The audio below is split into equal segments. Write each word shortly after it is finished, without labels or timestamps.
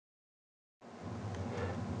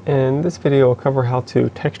In this video, we'll cover how to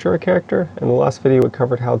texture a character. In the last video, we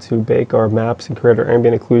covered how to bake our maps and create our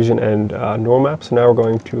ambient occlusion and normal maps. So now we're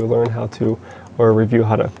going to learn how to, or review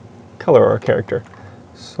how to color our character.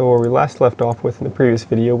 So where we last left off with in the previous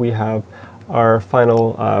video, we have our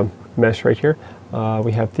final mesh right here.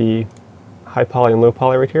 We have the high poly and low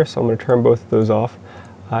poly right here, so I'm going to turn both of those off.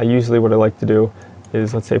 Usually what I like to do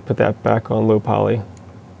is, let's say, put that back on low poly,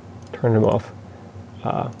 turn them off,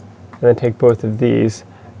 and then take both of these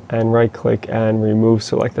and right click and remove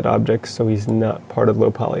selected objects so he's not part of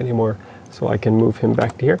low poly anymore. So I can move him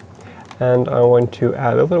back to here. And I want to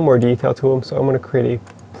add a little more detail to him, so I'm going to create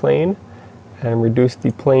a plane and reduce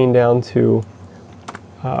the plane down to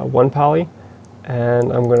 1 poly,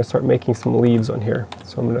 and I'm going to start making some leaves on here.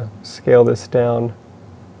 So I'm going to scale this down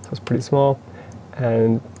so it's pretty small,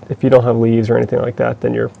 and if you don't have leaves or anything like that,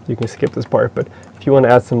 then you can skip this part. But if you want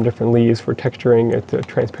to add some different leaves for texturing it to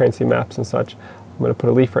transparency maps and such, I'm going to put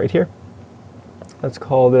a leaf right here. Let's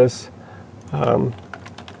call this a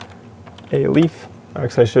leaf.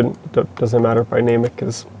 Actually, I shouldn't. Doesn't matter if I name it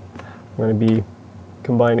because I'm going to be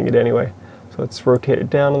combining it anyway. So let's rotate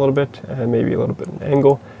it down a little bit and maybe a little bit an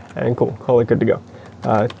angle, and cool, call it good to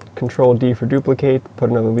go. Control D for duplicate,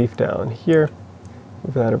 put another leaf down here,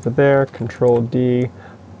 move that over there, Control D,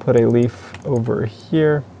 put a leaf over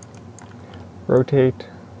here, rotate,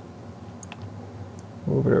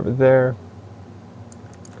 move it over there,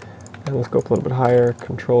 and let's go up a little bit higher,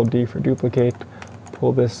 Control D for duplicate,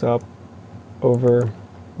 pull this up over,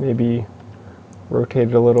 maybe rotate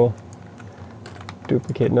it a little,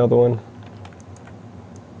 duplicate another one,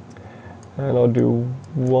 and I'll do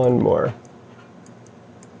one more.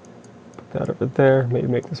 Put that over there, maybe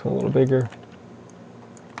make this one a little bigger,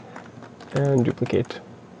 and duplicate.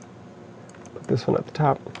 Put this one at the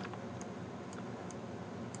top.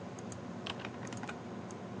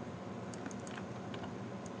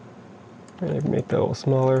 And maybe make that a little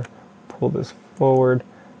smaller, pull this forward,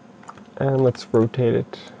 and let's rotate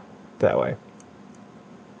it that way.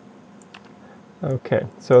 Okay,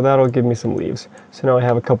 so that'll give me some leaves. So now I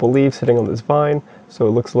have a couple leaves sitting on this vine, so it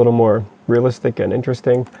looks a little more realistic and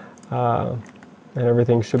interesting, and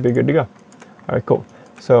everything should be good to go. Alright, cool.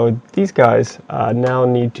 So these guys now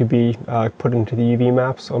need to be put into the UV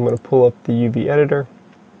map, so I'm going to pull up the UV editor,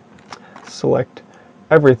 select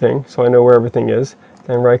everything so I know where everything is,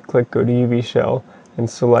 then right click, go to UV shell, and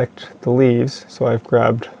select the leaves. So I've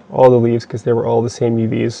grabbed all the leaves because they were all the same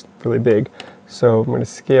UVs, really big. So I'm going to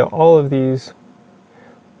scale all of these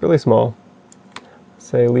really small,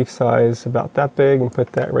 say leaf size about that big, and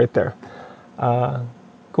put that right there.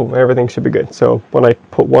 Cool, everything should be good. So when I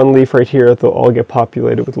put one leaf right here, they'll all get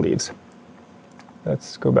populated with leaves.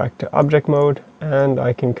 Let's go back to object mode, and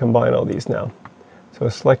I can combine all these now. So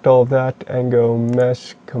select all of that and go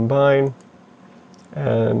mesh combine,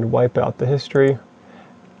 and wipe out the history,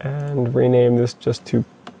 and rename this just to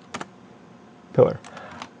pillar.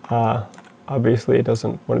 Obviously it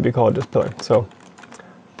doesn't want to be called just pillar, so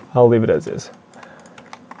I'll leave it as is.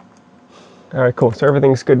 Alright, cool, so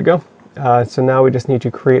everything's good to go. So now we just need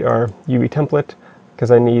to create our UV template,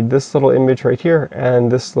 because I need this little image right here and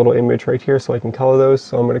this little image right here so I can color those.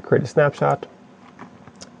 So I'm going to create a snapshot,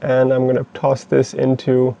 and I'm going to toss this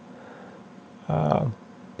into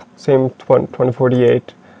same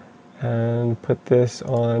 2048 and put this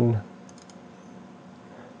on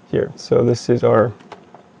here. So this is our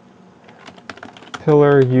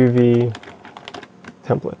pillar UV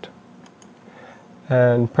template.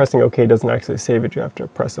 And pressing OK doesn't actually save it. You have to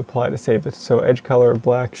press apply to save it. So edge color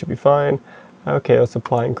black should be fine. Okay, let's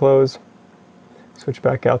apply and close. Switch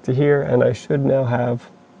back out to here, and I should now have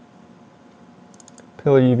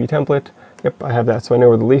pillar UV template. Yep, I have that. So I know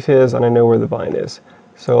where the leaf is and I know where the vine is.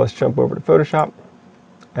 So let's jump over to Photoshop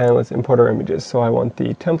and let's import our images. So I want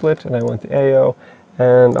the template and I want the AO,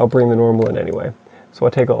 and I'll bring the normal in anyway. So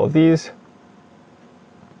I'll take all of these,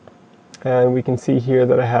 and we can see here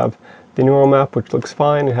that I have the normal map, which looks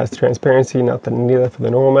fine. It has transparency, not that I need that for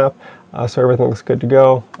the normal map. So everything looks good to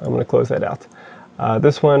go. I'm going to close that out.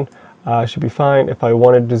 This one should be fine. If I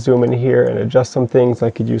wanted to zoom in here and adjust some things,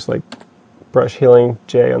 I could use like brush healing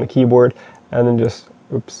J on the keyboard, and then just,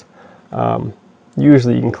 oops.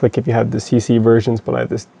 Usually you can click if you have the CC versions, but I have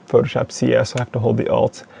this Photoshop CS, so I have to hold the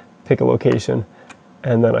Alt, pick a location,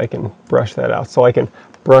 and then I can brush that out. So I can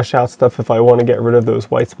brush out stuff if I want to get rid of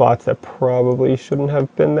those white spots that probably shouldn't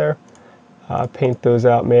have been there. Paint those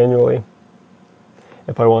out manually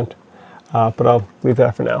if I want, but I'll leave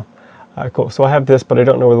that for now. Cool, so I have this, but I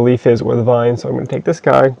don't know where the leaf is or the vine, so I'm going to take this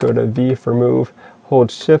guy, go to V for move,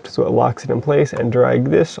 hold shift so it locks it in place, and drag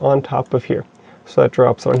this on top of here. So that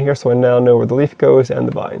drops on here, so I now know where the leaf goes and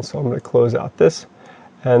the vine. So I'm going to close out this,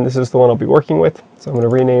 and this is the one I'll be working with. So I'm going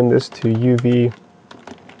to rename this to UV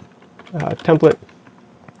template,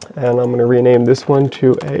 and I'm going to rename this one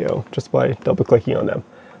to AO just by double clicking on them.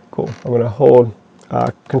 Cool. I'm going to hold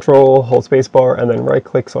Control, hold spacebar, and then right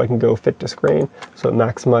click so I can go fit to screen, so it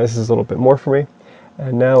maximizes a little bit more for me.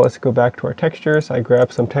 And now let's go back to our textures. I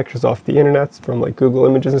grabbed some textures off the internet from like Google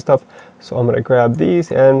Images and stuff, so I'm going to grab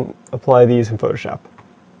these and apply these in Photoshop.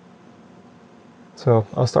 So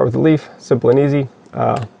I'll start with the leaf, simple and easy.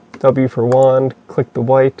 W for wand, click the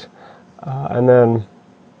white, and then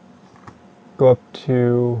go up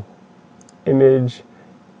to image,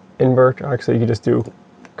 invert. Actually, you can just do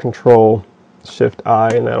Control Shift I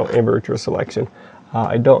and that'll invert your selection.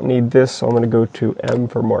 I don't need this, so I'm going to go to M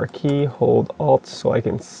for marquee, hold Alt so I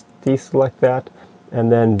can deselect that,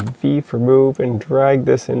 and then V for move and drag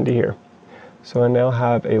this into here. So I now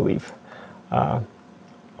have a leaf.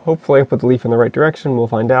 Hopefully I put the leaf in the right direction, we'll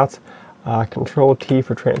find out. Control T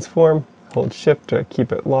for transform, hold Shift to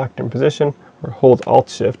keep it locked in position, or hold Alt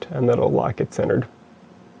Shift and that'll lock it centered.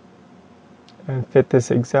 And fit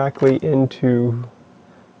this exactly into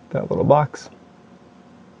that little box.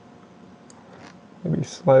 Maybe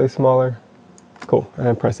slightly smaller. Cool.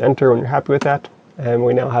 And press enter when you're happy with that. And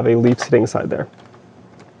we now have a leaf sitting inside there.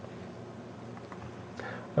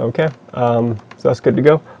 Okay, so that's good to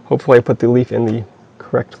go. Hopefully I put the leaf in the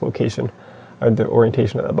correct location, or the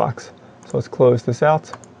orientation of that box. So let's close this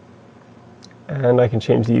out. And I can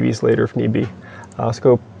change the UVs later if need be. Let's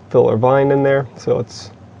go fill our vine in there. So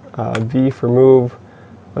let's V for move.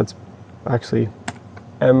 Let's actually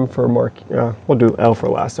M for mark. We'll do L for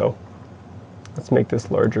lasso. Let's make this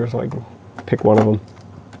larger so I can pick one of them.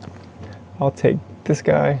 I'll take this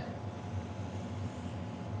guy.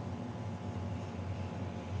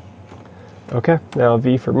 Okay, now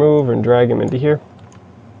V for move and drag him into here.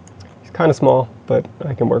 He's kind of small, but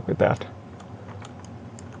I can work with that.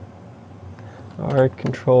 Alright,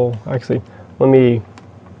 Control. Actually, let me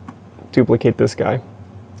duplicate this guy.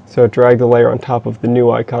 So drag the layer on top of the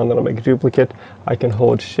new icon, that'll make a duplicate. I can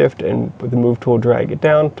hold Shift and with the move tool drag it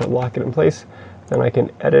down to lock it in place. Then I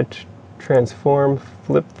can edit, transform,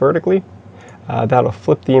 flip vertically. That'll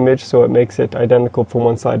flip the image so it makes it identical from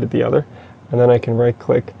one side to the other. And then I can right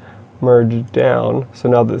click, merge down, so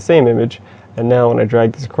now they're the same image. And now when I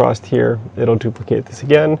drag this across here, it'll duplicate this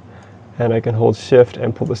again. And I can hold Shift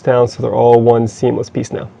and pull this down so they're all one seamless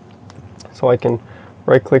piece now. So I can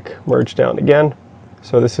right click, merge down again.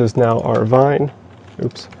 So this is now our vine.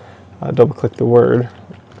 Oops, double click the word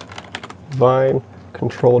vine,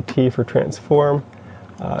 Control T for transform,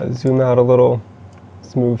 zoom out a little,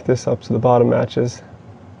 let's move this up so the bottom matches.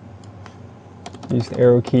 Use the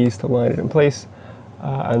arrow keys to line it in place,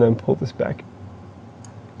 and then pull this back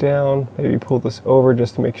down, maybe pull this over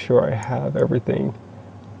just to make sure I have everything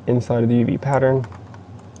inside of the UV pattern.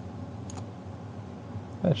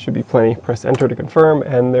 That should be plenty. Press enter to confirm,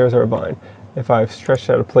 and there's our vine. If I've stretched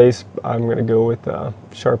out of place, I'm going to go with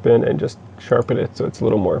sharpen and just sharpen it so it's a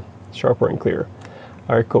little more sharper and clearer.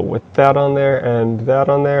 Alright, cool. With that on there and that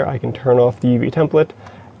on there, I can turn off the UV template,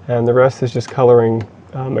 and the rest is just coloring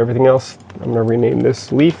everything else. I'm going to rename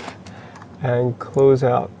this leaf and close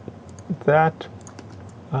out that.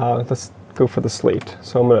 Let's go for the slate.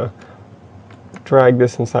 So I'm going to drag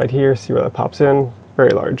this inside here, see where that pops in. Very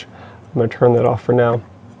large. I'm going to turn that off for now.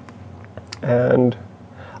 And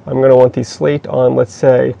I'm going to want the slate on, let's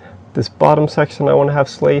say, this bottom section I want to have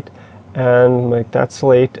slate, and like that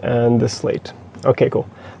slate and this slate. Okay, cool.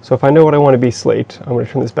 So if I know what I want to be slate, I'm going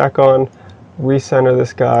to turn this back on, recenter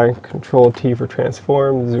this guy, Control T for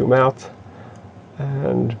transform, zoom out,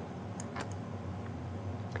 and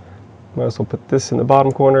might as well put this in the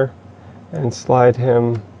bottom corner and slide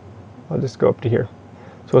him. I'll just go up to here.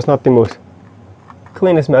 So it's not the most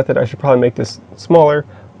cleanest method. I should probably make this smaller,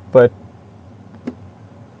 but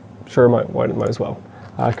sure, might as well.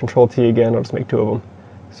 Control T again, I'll just make two of them.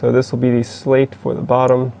 So this will be the slate for the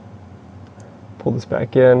bottom. Pull this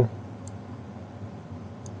back in.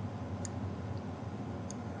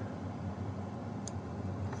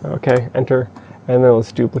 Okay, enter. And then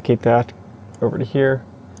let's duplicate that over to here.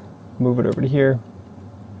 Move it over to here.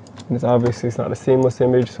 And it's obviously not a seamless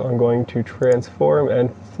image, so I'm going to transform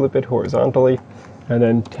and flip it horizontally, and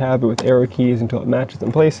then tab it with arrow keys until it matches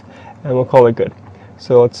in place, and we'll call it good.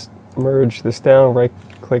 So let's merge this down, right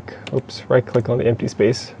click on the empty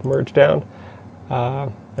space, merge down,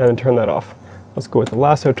 and then turn that off. Let's go with the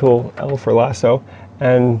lasso tool, L for lasso,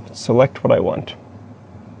 and select what I want.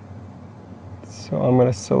 So I'm going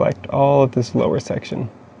to select all of this lower section.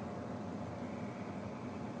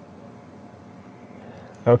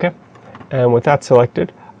 Okay, and with that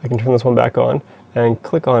selected, I can turn this one back on. and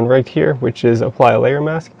click on right here, which is apply a layer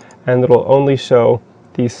mask, and it'll only show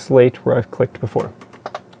the slate where I've clicked before.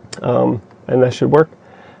 And that should work.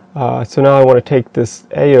 So now I want to take this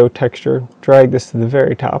AO texture, drag this to the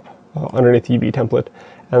very top underneath the UV template,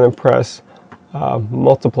 and then press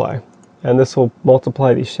multiply. And this will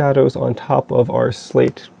multiply the shadows on top of our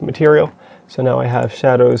slate material. So now I have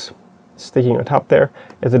shadows sticking on top there.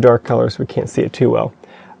 It's a dark color, so we can't see it too well.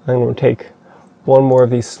 I'm going to take one more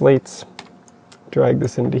of these slates, drag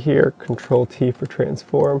this into here, Control T for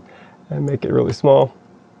transform, and make it really small.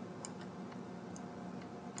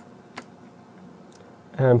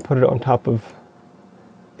 And put it on top of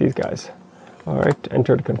these guys. Alright,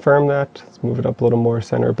 enter to confirm that. Let's move it up a little more,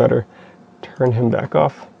 center better. Turn him back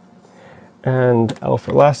off. And L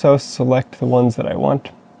for lasso, select the ones that I want.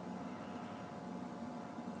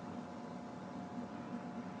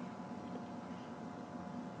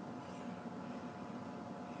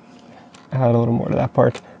 Add a little more to that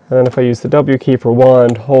part. And then if I use the W key for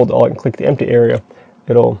wand, hold Alt and click the empty area,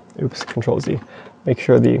 it'll, Control Z. Make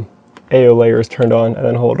sure the AO layer is turned on, and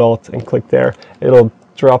then hold Alt and click there. It'll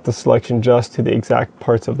drop the selection just to the exact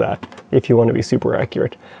parts of that if you want to be super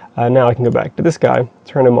accurate. Now I can go back to this guy,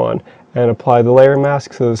 turn him on, and apply the layer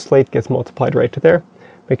mask so the slate gets multiplied right to there.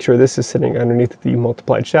 Make sure this is sitting underneath the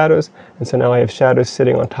multiplied shadows, and so now I have shadows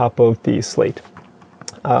sitting on top of the slate.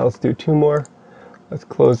 Let's do two more. Let's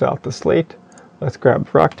close out the slate. Let's grab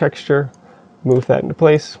the rock texture, move that into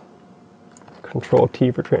place. Control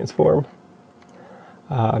T for transform.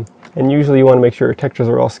 And usually you want to make sure your textures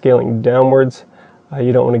are all scaling downwards.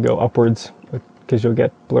 You don't want to go upwards because you'll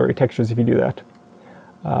get blurry textures if you do that.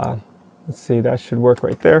 Let's see, that should work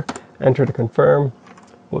right there. Enter to confirm.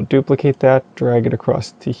 We'll duplicate that, drag it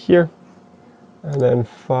across to here, and then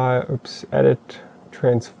edit,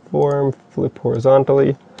 transform, flip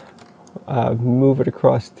horizontally, move it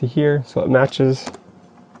across to here so it matches,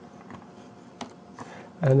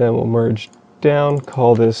 and then we'll merge down,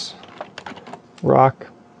 call this rock,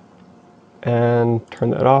 and turn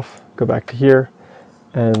that off, go back to here,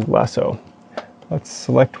 and lasso. Let's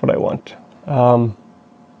select what I want.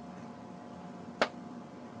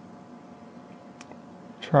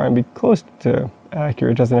 Try and be close to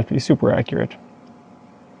accurate, it doesn't have to be super accurate.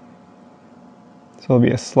 So there'll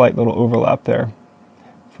be a slight little overlap there.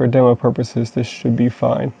 For demo purposes, this should be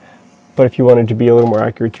fine. But if you wanted to be a little more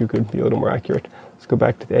accurate, you could be a little more accurate. Let's go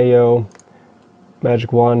back to the AO,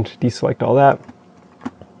 magic wand, deselect all that.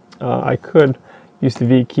 I could use the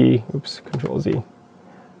V key, Control Z.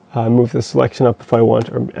 Move the selection up if I want,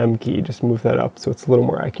 or M key, just move that up so it's a little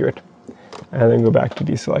more accurate. And then go back to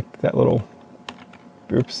deselect that little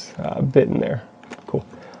bit in there. Cool.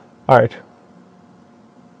 Alright.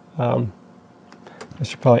 I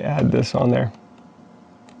should probably add this on there.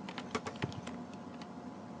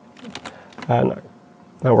 Not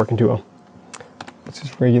working too well. Let's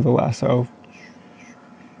just regular lasso.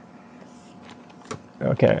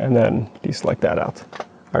 Okay, and then deselect that out.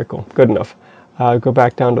 Alright, cool. Good enough. Go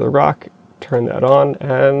back down to the rock, turn that on,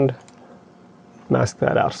 and mask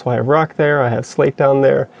that out. So I have rock there, I have slate down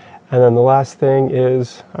there, and then the last thing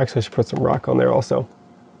is, actually I should put some rock on there also.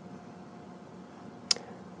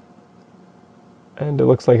 And it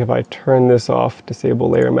looks like if I turn this off, disable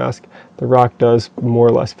layer mask, the rock does more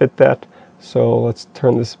or less fit that. So let's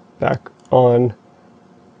turn this back on,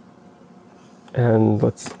 and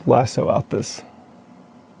let's lasso out this.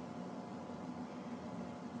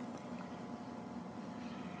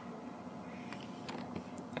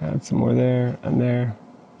 Add some more there, and there,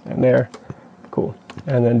 and there. Cool.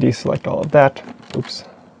 And then deselect all of that. Oops,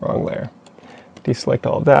 wrong layer. Deselect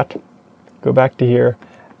all of that. Go back to here,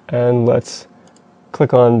 and let's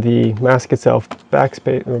click on the mask itself.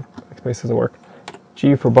 Backspace doesn't work.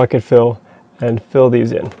 G for bucket fill, and fill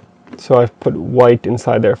these in. So I've put white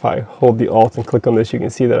inside there. If I hold the Alt and click on this, you can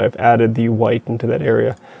see that I've added the white into that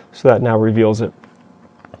area. So that now reveals it.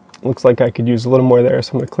 Looks like I could use a little more there,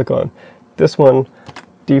 so I'm going to click on this one.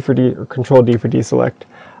 D for D, or Control D for deselect,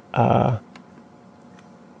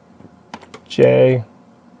 J,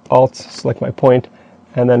 Alt, select my point,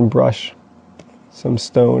 and then brush some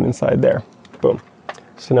stone inside there. Boom.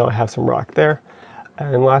 So now I have some rock there.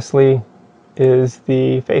 And lastly is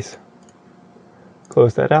the face.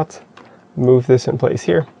 Close that out, move this in place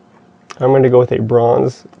here. I'm going to go with a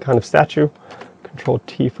bronze kind of statue. Control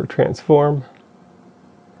T for transform.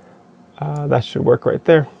 That should work right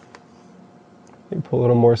there. Maybe pull a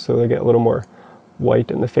little more so they get a little more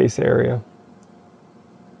white in the face area.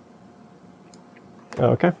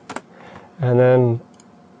 Okay. And then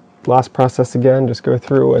last process again, just go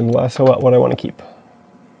through and lasso out what I want to keep.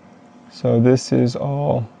 So this is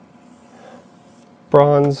all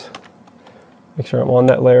bronze. Make sure I'm on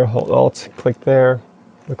that layer, hold Alt, click there.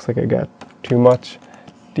 Looks like I got too much.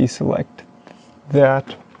 Deselect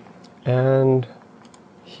that, and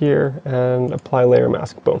here, and apply layer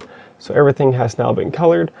mask. Boom. So everything has now been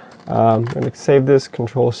colored. I'm going to save this,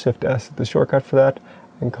 Control-Shift-S is the shortcut for that,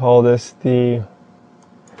 and call this the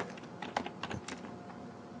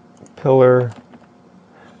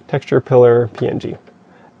texture pillar PNG,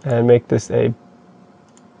 and make this a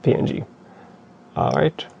PNG.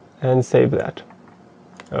 Alright, and save that.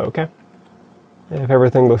 Okay. If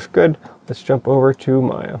everything looks good, let's jump over to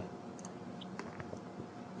Maya.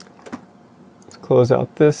 Let's close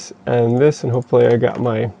out this, and hopefully I got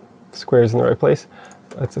my squares in the right place.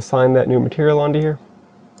 Let's assign that new material onto here.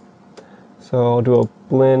 So I'll do a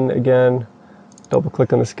blend again, double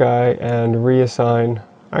click on the sky, and reassign.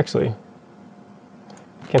 Actually,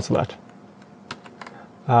 cancel that.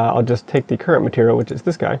 I'll just take the current material, which is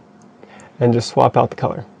this guy, and just swap out the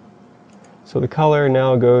color. So the color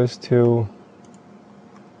now goes to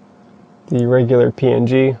the regular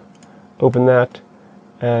PNG, open that,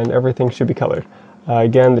 and everything should be colored.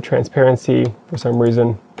 Again, the transparency, for some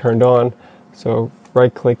reason, turned on, so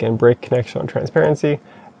right click and break connection on transparency,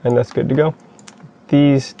 and that's good to go.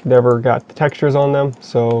 These never got the textures on them,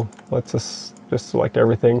 so let's just select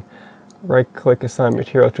everything. Right click, assign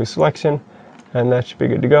material to selection, and that should be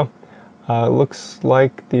good to go. Looks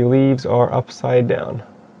like the leaves are upside down.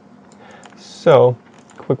 So,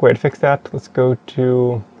 quick way to fix that, let's go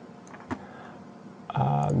to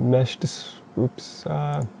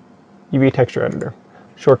UV texture editor.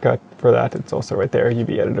 Shortcut for that, it's also right there,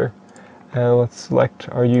 UV editor. And let's select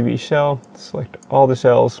our UV shell, select all the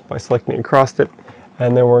shells by selecting across it,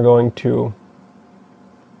 and then we're going to,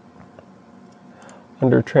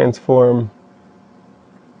 under transform,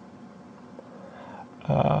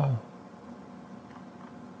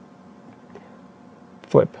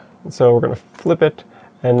 flip. So we're going to flip it,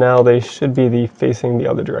 and now they should be facing the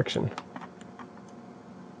other direction.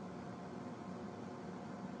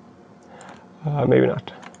 Maybe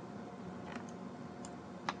not.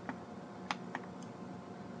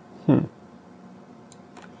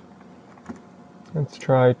 Let's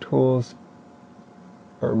try tools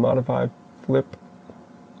or modify flip.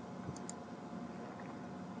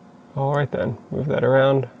 Alright then, move that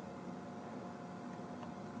around.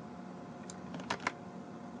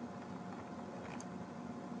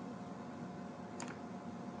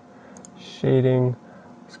 Shading,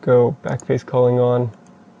 let's go backface culling on.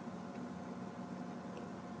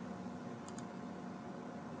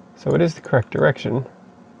 So it is the correct direction.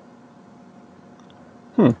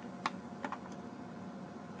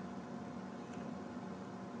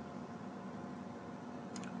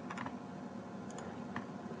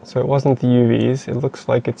 So it wasn't the UVs, it looks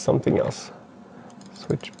like it's something else.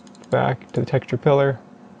 Switch back to the texture pillar.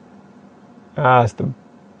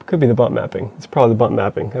 Could be the bump mapping. It's probably the bump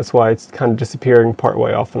mapping. That's why it's kind of disappearing part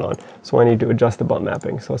way off and on. So I need to adjust the bump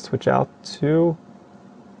mapping. So let's switch out to,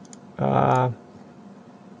 not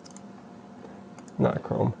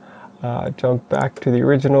Chrome. Jump back to the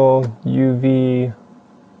original UV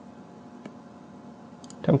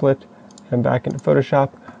template and back into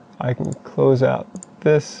Photoshop. I can close out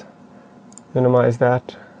this, minimize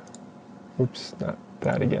that. Oops, not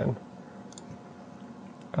that again.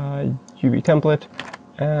 UV template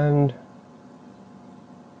and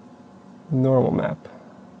normal map.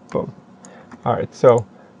 Boom. Alright, so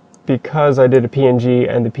because I did a PNG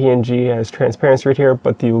and the PNG has transparency right here,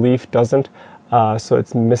 but the leaf doesn't, so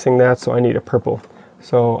it's missing that, so I need a purple.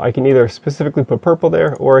 So I can either specifically put purple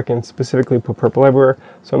there, or I can specifically put purple everywhere.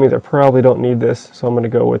 So I'm either probably don't need this, so I'm going to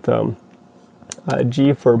go with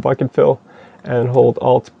G for bucket fill, and hold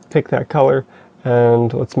Alt, pick that color,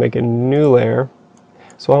 and let's make a new layer.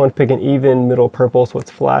 So I want to pick an even middle purple so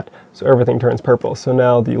it's flat, so everything turns purple. So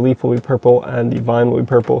now the leaf will be purple and the vine will be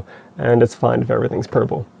purple, and it's fine if everything's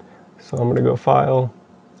purple. So I'm going to go File,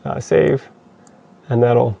 Save, and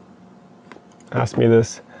that'll ask me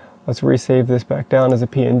this. Let's resave this back down as a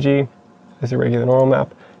PNG, as a regular normal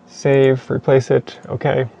map. Save, replace it,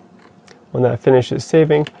 okay. When that finishes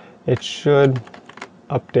saving, it should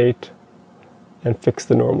update and fix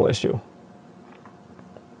the normal issue.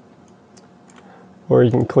 Or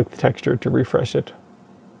you can click the texture to refresh it.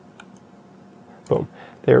 Boom.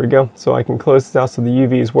 There we go. So I can close this out, so the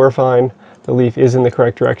UVs were fine. The leaf is in the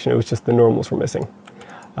correct direction. It was just the normals were missing.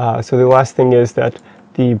 So the last thing is that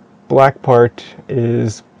the black part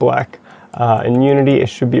is black. In Unity, it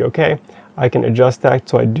should be okay. I can adjust that,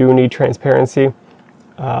 so I do need transparency,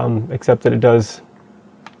 except that it does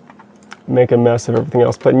make a mess of everything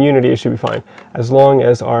else. But in Unity, it should be fine, as long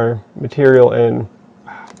as our material in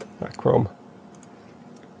not Chrome,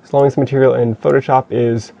 As long as the material in Photoshop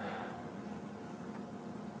is,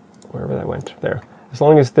 wherever that went, there. As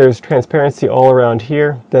long as there's transparency all around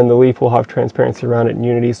here, then the leaf will have transparency around it in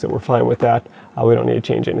Unity, so we're fine with that. We don't need to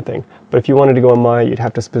change anything. But if you wanted to go on Maya, you'd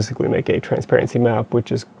have to specifically make a transparency map,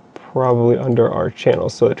 which is probably under our channel.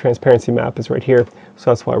 So the transparency map is right here,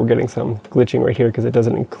 so that's why we're getting some glitching right here, because it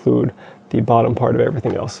doesn't include the bottom part of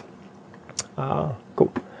everything else.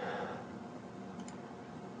 Cool.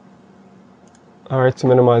 Alright, so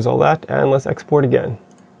minimize all that, and let's export again.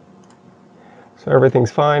 So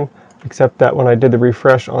everything's fine, except that when I did the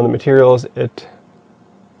refresh on the materials, it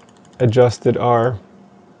adjusted our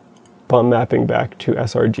bump mapping back to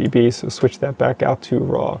sRGB, so switch that back out to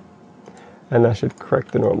raw, and that should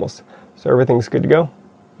correct the normals. So everything's good to go,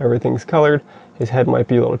 everything's colored. His head might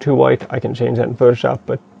be a little too white. I can change that in Photoshop,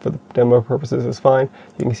 but for the demo purposes it's fine.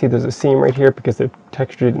 You can see there's a seam right here because the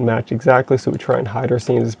texture didn't match exactly, so we try and hide our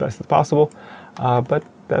seams as best as possible, but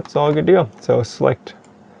that's all good to go. So select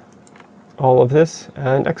all of this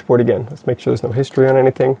and export again. Let's make sure there's no history on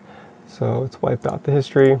anything, so let's wipe out the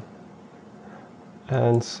history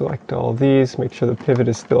and select all these. Make sure the pivot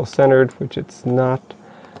is still centered, which it's not.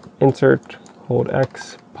 Insert, hold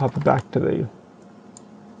X, pop it back to the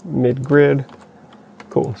mid-grid.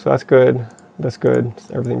 Cool, so that's good, that's good.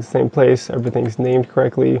 Everything's the same place, everything's named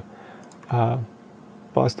correctly.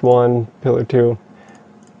 Bust 1, pillar 2.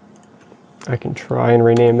 I can try and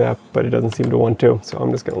rename that, but it doesn't seem to want to, so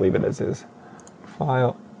I'm just going to leave it as is.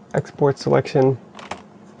 File, export selection,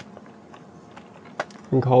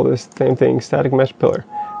 and call this same thing, static mesh pillar.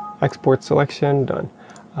 Export selection, done.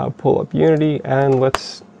 Pull up Unity, and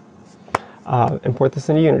let's import this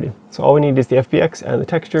into Unity. So all we need is the FBX and the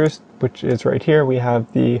textures, which is right here. We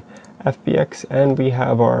have the FBX and we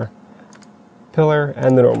have our pillar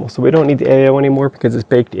and the normal. So we don't need the AO anymore because it's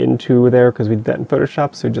baked into there because we did that in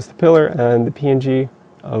Photoshop. So just the pillar and the PNG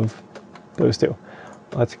of those two.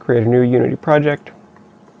 Let's create a new Unity project.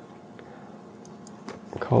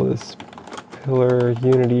 Call this Pillar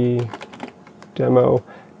Unity Demo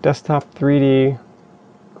Desktop 3D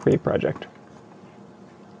Create Project.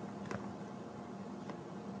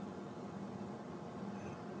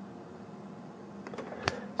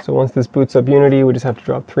 So once this boots up Unity, we just have to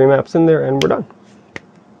drop 3 maps in there and we're done.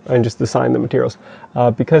 And just assign the materials.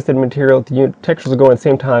 Because the material, the textures will go at the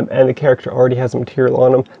same time and the character already has a material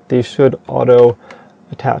on them, they should auto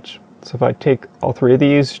attach. So if I take all 3 of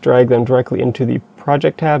these, drag them directly into the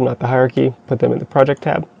project tab, not the hierarchy, put them in the project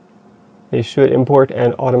tab, they should import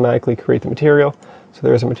and automatically create the material. So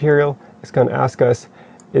there's a material. It's going to ask us,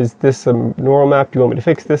 is this a normal map? Do you want me to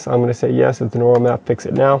fix this? I'm going to say yes, it's the normal map, fix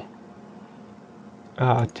it now.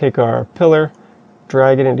 Take our pillar,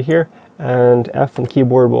 drag it into here, and F on the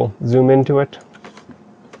keyboard will zoom into it.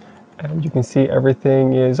 And you can see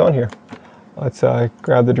everything is on here. Let's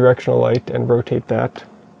grab the directional light and rotate that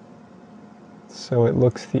so it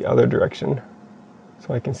looks the other direction,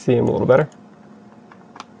 so I can see him a little better.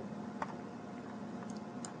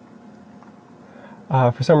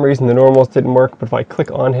 For some reason the normals didn't work, but if I click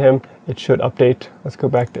on him, it should update. Let's go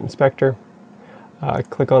back to Inspector.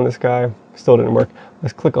 Click on this guy, still didn't work.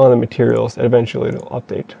 Let's click on the materials, and eventually it'll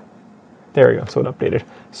update. There we go, so it updated.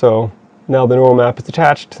 So now the normal map is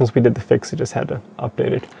attached. Since we did the fix, it just had to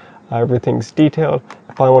update it. Everything's detailed.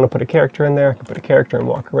 If I want to put a character in there, I can put a character and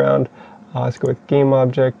walk around. Let's go with game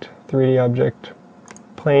object, 3D object,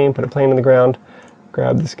 plane, put a plane on the ground,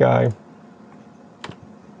 grab this guy,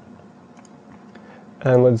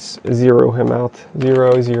 and let's zero him out.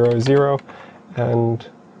 0, 0, 0, and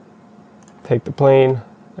take the plane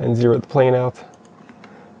and zero the plane out.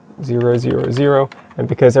 0, 0, 0, and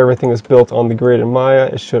because everything is built on the grid in Maya,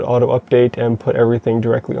 it should auto update and put everything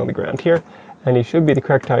directly on the ground here, and he should be the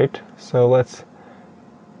correct height. So let's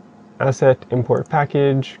asset, import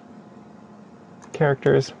package,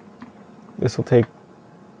 characters. This will take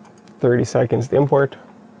 30 seconds to import.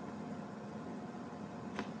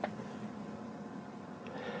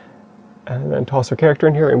 And then toss our character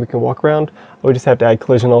in here and we can walk around. We just have to add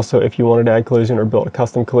collision also if you wanted to add collision or build a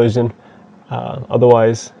custom collision.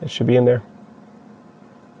 Otherwise, it should be in there.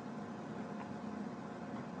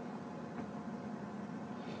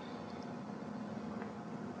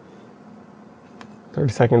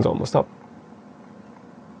 "30 seconds almost up."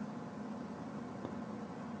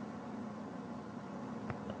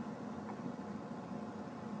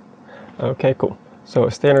 Okay, cool. So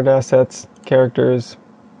standard assets, characters,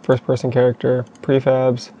 first person character,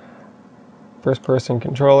 prefabs, first person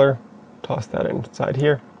controller, toss that inside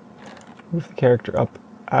here, move the character up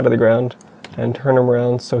out of the ground and turn him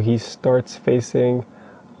around so he starts facing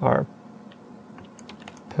our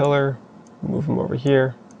pillar, move him over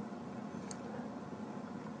here,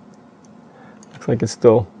 Looks like it's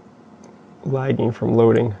still lagging from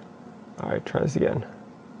loading. Alright, try this again.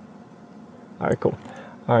 Alright, cool.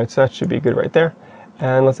 Alright, so that should be good right there.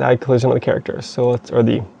 And let's add collision on the character, or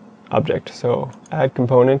the object. So add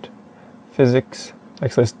component, physics.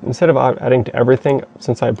 Actually, instead of adding to everything,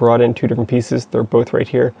 since I brought in two different pieces, they're both right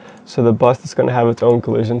here. So the bust is going to have its own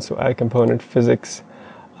collision. So add component, physics,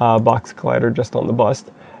 box collider just on the bust.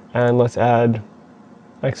 And let's add,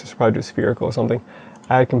 actually let's probably do spherical or something.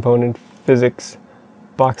 Add component, physics,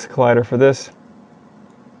 box collider for this.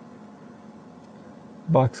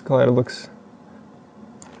 Box collider looks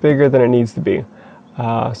bigger than it needs to be. So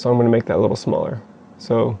I'm going to make that a little smaller.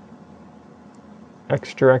 So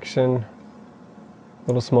X direction, a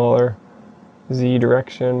little smaller, Z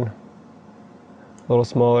direction, a little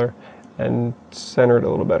smaller, and center it a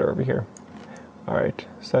little better over here. Alright,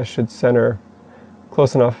 so that should center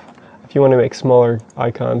close enough. If you want to make smaller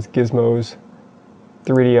icons, gizmos,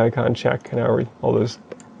 3D icon check, and all those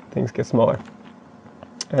things get smaller.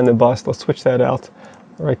 And the bust, let's switch that out.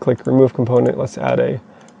 Right click, remove component, let's add a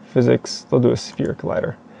physics, we'll do a sphere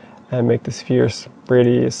collider. And make the sphere's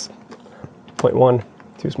radius 0.1,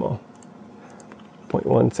 too small.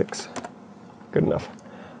 0.16, good enough.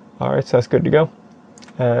 Alright, so that's good to go.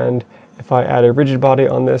 And if I add a rigid body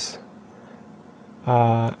on this,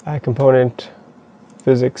 add component,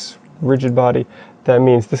 physics, rigid body, that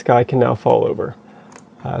means this guy can now fall over.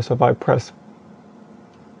 So if I press,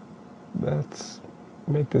 let's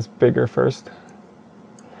make this bigger first.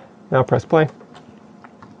 Now press play.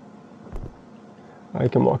 I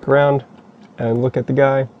can walk around and look at the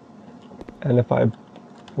guy, and if I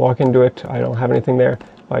walk into it, I don't have anything there.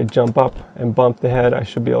 If I jump up and bump the head, I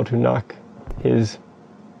should be able to knock his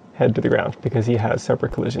head to the ground because he has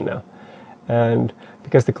separate collision now. And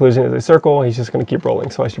because the collision is a circle, he's just going to keep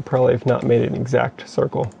rolling, so I should probably have not made an exact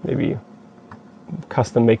circle, maybe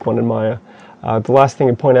custom make one in Maya. The last thing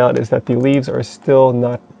to point out is that the leaves are still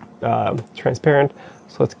not transparent,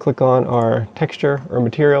 so let's click on our texture or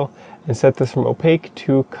material and set this from opaque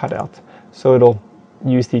to cutout. So it'll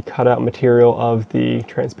use the cutout material of the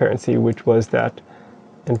transparency, which was that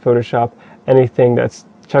in Photoshop, anything that's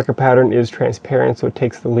checker pattern is transparent, so it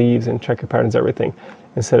takes the leaves and checker patterns everything,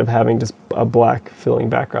 instead of having just a black filling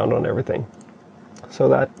background on everything. So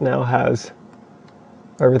that now has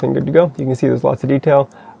everything good to go. You can see there's lots of detail.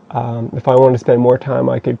 If I wanted to spend more time,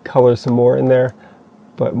 I could color some more in there,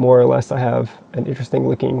 but more or less I have an interesting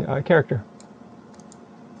looking character.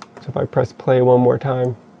 So if I press play one more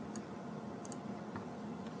time,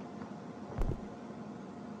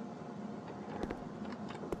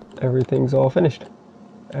 everything's all finished.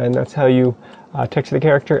 And that's how you texture the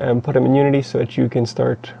character and put him in Unity so that you can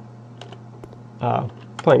start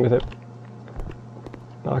playing with it.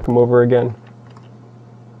 Knock him over again.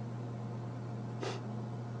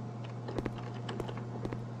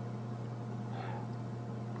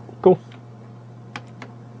 Cool.